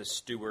functioning as a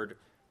steward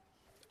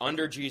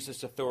under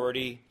Jesus'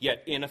 authority,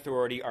 yet in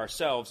authority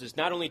ourselves, is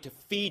not only to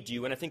feed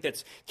you, and I think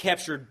that's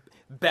captured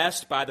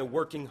best by the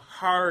working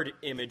hard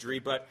imagery,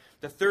 but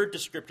the third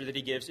descriptor that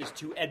he gives is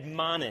to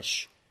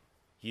admonish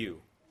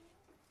you,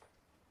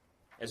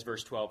 as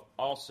verse 12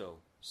 also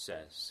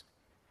says.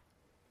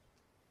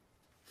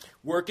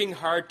 Working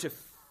hard to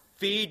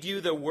feed you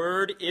the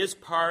word is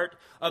part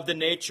of the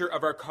nature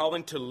of our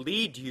calling to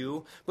lead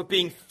you, but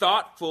being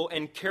thoughtful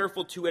and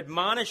careful to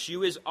admonish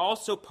you is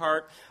also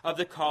part of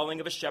the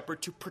calling of a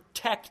shepherd to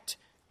protect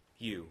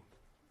you.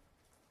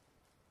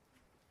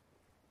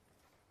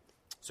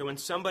 So when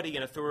somebody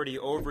in authority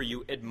over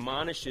you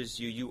admonishes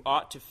you, you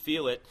ought to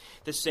feel it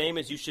the same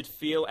as you should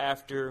feel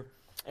after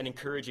an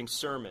encouraging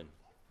sermon.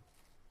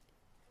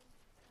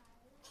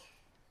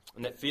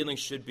 And that feeling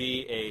should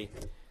be a,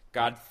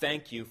 God,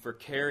 thank you for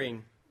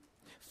caring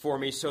for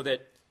me so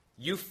that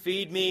you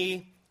feed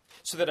me,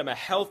 so that I'm a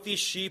healthy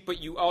sheep, but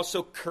you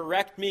also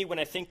correct me when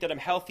I think that I'm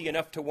healthy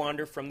enough to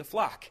wander from the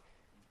flock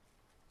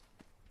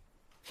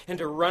and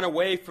to run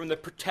away from the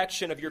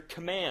protection of your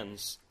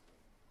commands.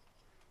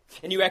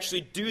 And you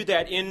actually do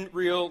that in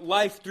real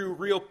life through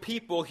real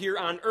people here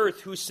on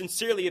earth who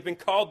sincerely have been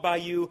called by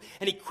you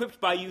and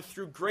equipped by you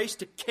through grace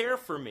to care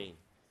for me.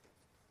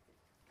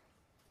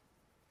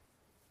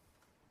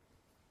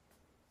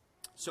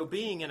 So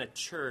being in a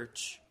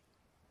church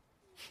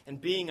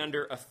and being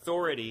under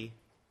authority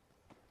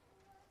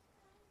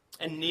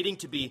and needing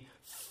to be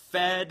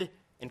fed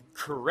and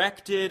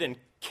corrected and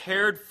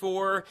cared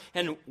for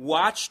and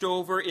watched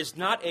over is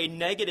not a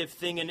negative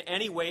thing in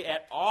any way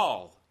at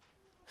all,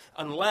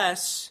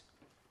 unless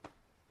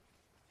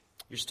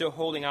you're still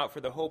holding out for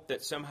the hope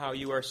that somehow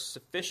you are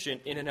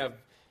sufficient in and of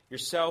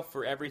yourself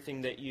for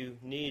everything that you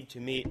need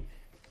to meet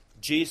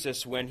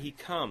Jesus when he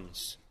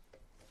comes.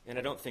 And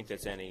I don't think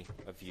that's any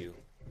of you.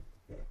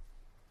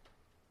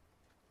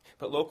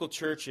 But local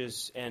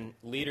churches and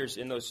leaders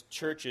in those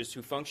churches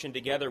who function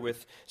together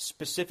with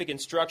specific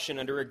instruction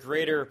under a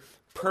greater,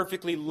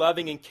 perfectly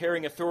loving and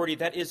caring authority,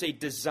 that is a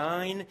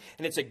design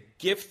and it's a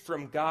gift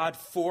from God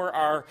for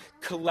our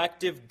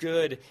collective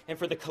good and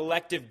for the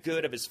collective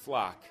good of his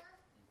flock.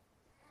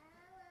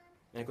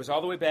 And it goes all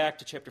the way back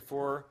to chapter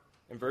 4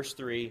 and verse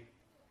 3.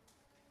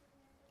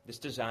 This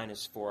design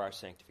is for our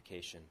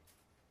sanctification.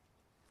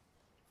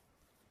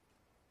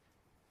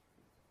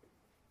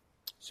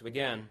 So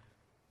again,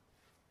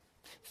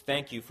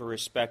 thank you for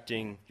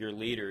respecting your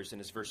leaders.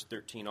 And as verse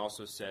 13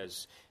 also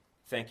says,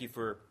 thank you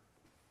for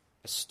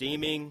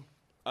esteeming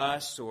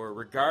us or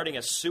regarding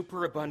us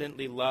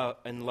superabundantly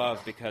in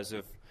love because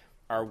of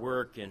our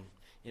work.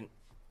 And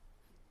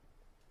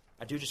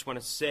I do just want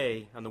to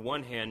say, on the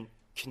one hand,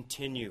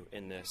 continue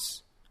in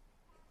this.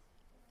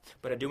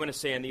 But I do want to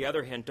say, on the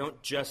other hand,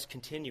 don't just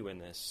continue in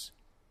this.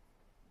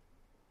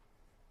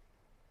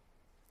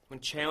 I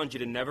want to challenge you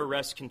to never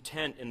rest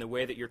content in the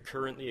way that you're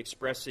currently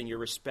expressing your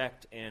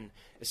respect and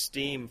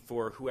esteem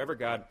for whoever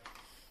God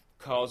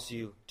calls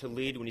you to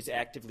lead when he's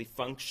actively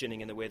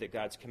functioning in the way that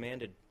God's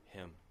commanded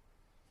him.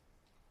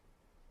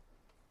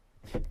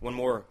 One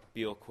more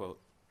Beale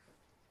quote.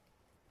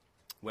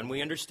 When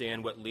we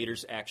understand what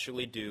leaders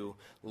actually do,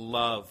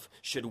 love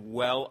should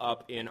well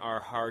up in our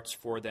hearts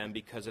for them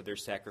because of their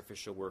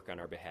sacrificial work on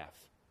our behalf.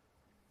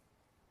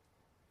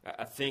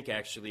 I think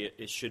actually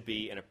it should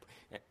be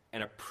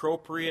an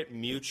appropriate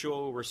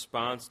mutual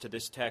response to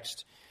this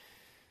text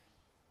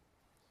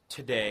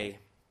today,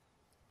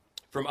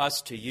 from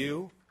us to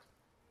you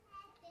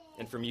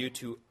and from you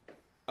to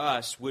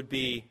us, would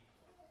be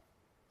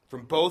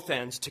from both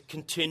ends to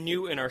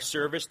continue in our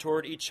service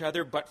toward each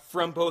other, but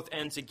from both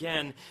ends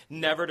again,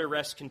 never to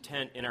rest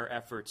content in our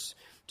efforts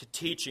to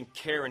teach and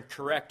care and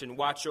correct and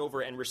watch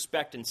over and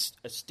respect and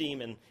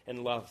esteem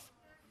and love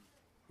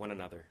one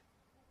another.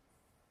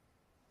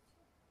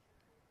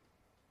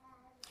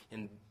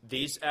 And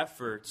these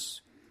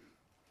efforts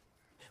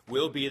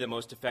will be the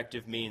most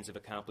effective means of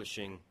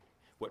accomplishing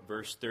what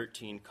verse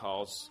 13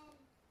 calls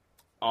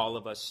all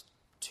of us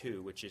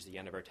to, which is the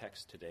end of our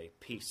text today,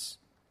 peace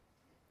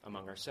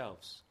among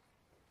ourselves.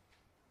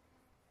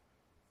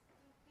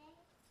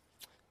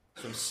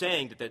 So I'm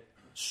saying that that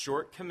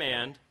short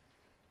command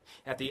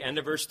at the end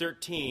of verse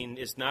 13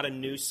 is not a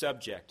new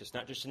subject. It's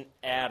not just an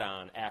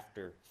add-on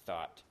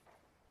afterthought.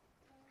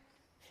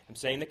 I'm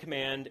saying the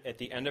command at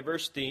the end of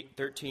verse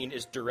 13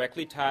 is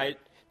directly tied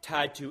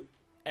to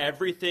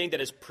everything that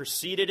has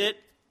preceded it,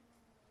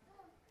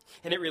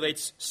 and it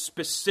relates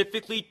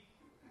specifically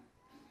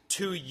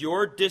to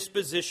your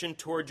disposition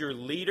toward your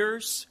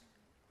leaders,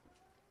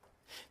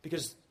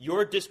 because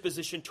your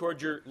disposition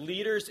toward your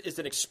leaders is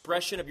an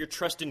expression of your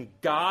trust in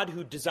God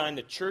who designed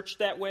the church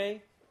that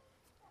way.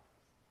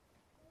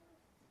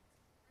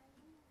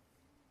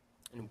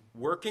 And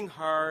working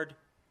hard,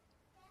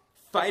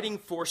 fighting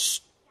for,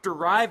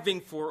 striving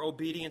for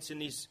obedience in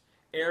these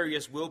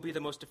areas will be the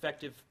most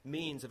effective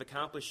means of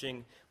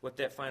accomplishing what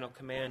that final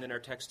command in our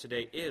text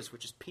today is,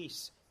 which is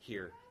peace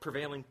here,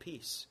 prevailing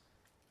peace.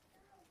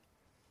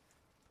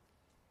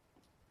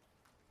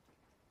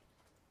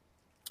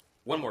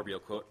 One more Beale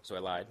quote, so I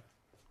lied.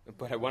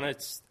 But I want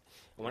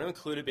to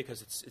include it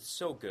because it's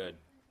so good.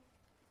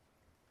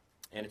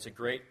 And it's a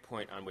great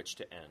point on which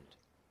to end.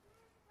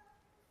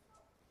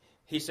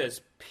 He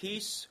says,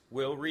 peace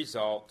will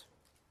result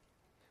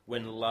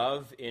when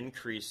love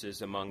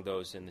increases among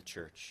those in the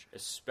church,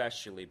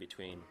 especially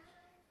between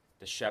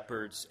the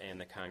shepherds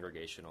and the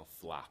congregational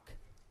flock.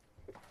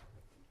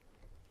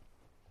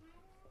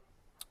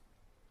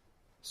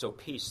 So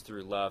peace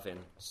through love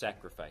and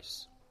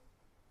sacrifice.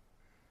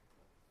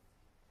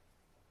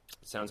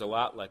 It sounds a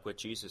lot like what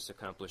Jesus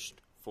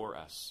accomplished for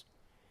us.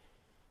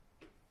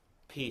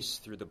 Peace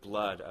through the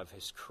blood of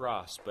his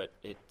cross, but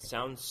it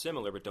sounds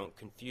similar, but don't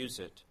confuse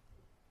it.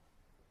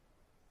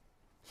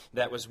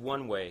 That was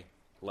one way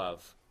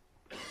love.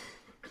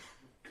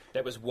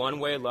 That was one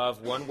way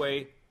love, one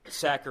way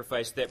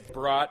sacrifice that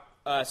brought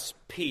us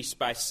peace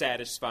by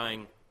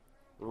satisfying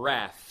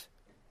wrath.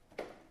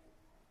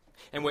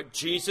 And what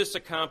Jesus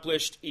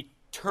accomplished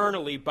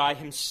eternally by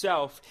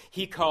himself,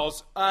 he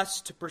calls us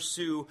to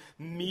pursue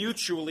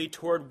mutually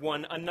toward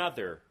one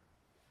another.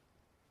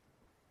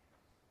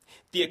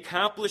 The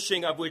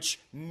accomplishing of which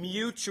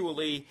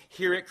mutually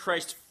here at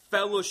Christ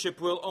Fellowship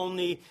will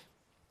only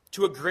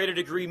to a greater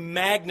degree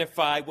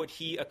magnify what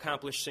he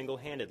accomplished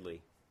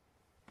single-handedly.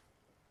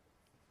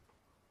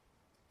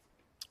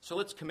 So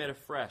let's commit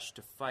afresh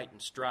to fight and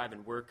strive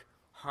and work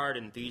hard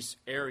in these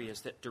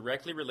areas that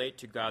directly relate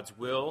to God's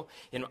will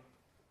in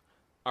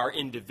our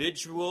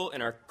individual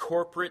and our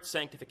corporate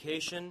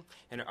sanctification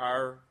and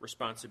our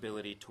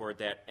responsibility toward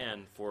that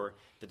end for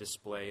the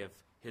display of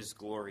his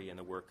glory and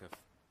the work of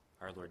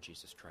our Lord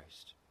Jesus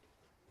Christ.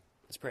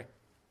 Let's pray.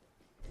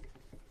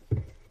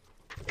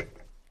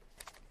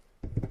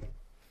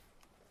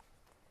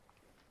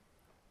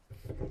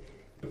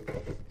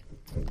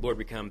 Lord,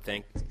 we come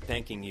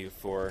thanking you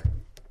for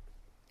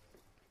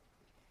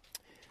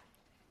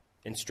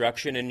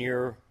instruction in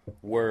your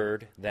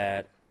word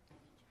that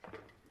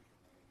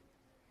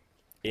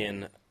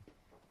in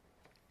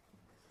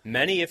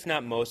many, if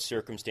not most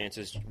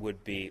circumstances,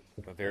 would be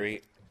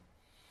very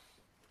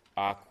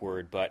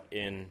awkward, but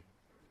in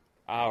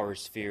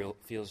ours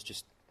feels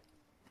just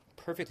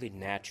perfectly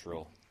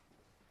natural.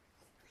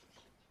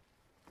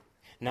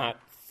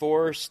 Not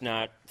forced,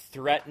 not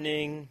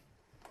threatening,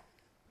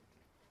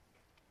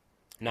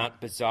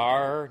 not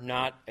bizarre,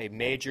 not a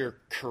major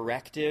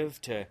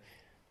corrective to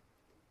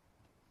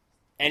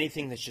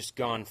anything that's just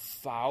gone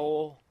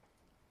foul.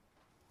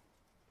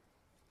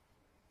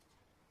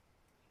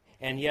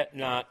 And yet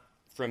not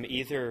from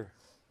either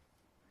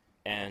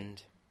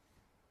end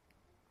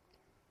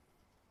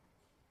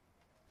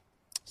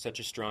such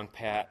a strong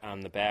pat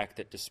on the back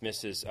that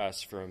dismisses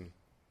us from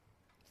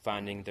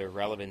finding the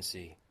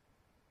relevancy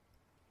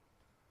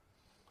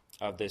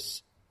of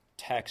this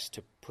text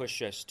to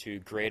push us to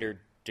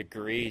greater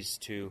degrees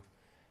to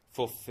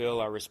fulfill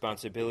our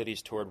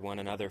responsibilities toward one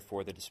another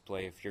for the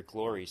display of your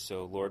glory.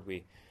 So, Lord,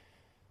 we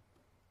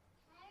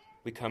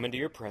come into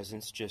your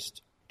presence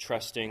just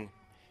trusting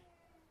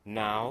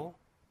now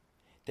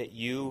that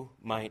you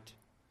might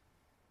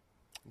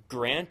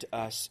grant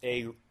us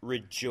a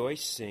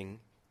rejoicing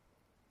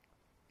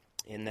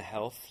in the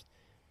health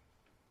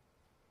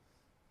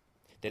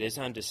that is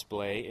on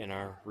display in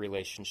our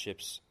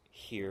relationships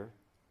here,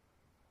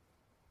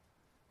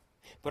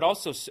 but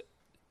also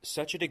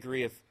such a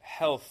degree of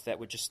health that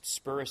would just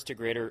spur us to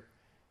greater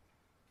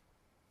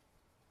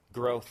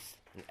growth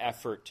and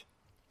effort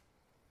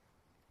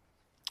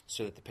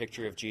so that the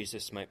picture of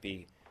Jesus might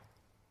be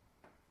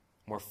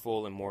more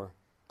full and more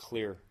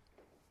clear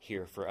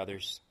here for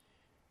others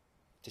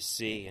to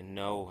see and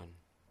know and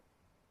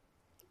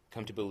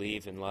come to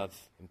believe and love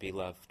and be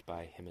loved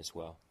by him as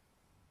well.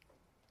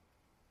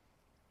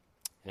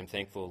 And I'm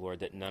thankful, Lord,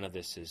 that none of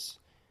this is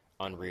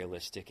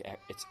unrealistic.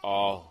 It's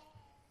all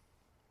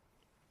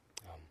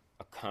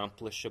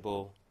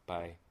accomplishable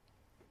by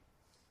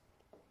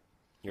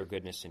your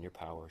goodness and your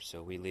power.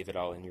 So we leave it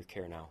all in your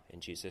care now. In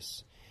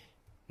Jesus'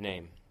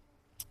 name,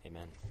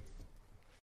 amen.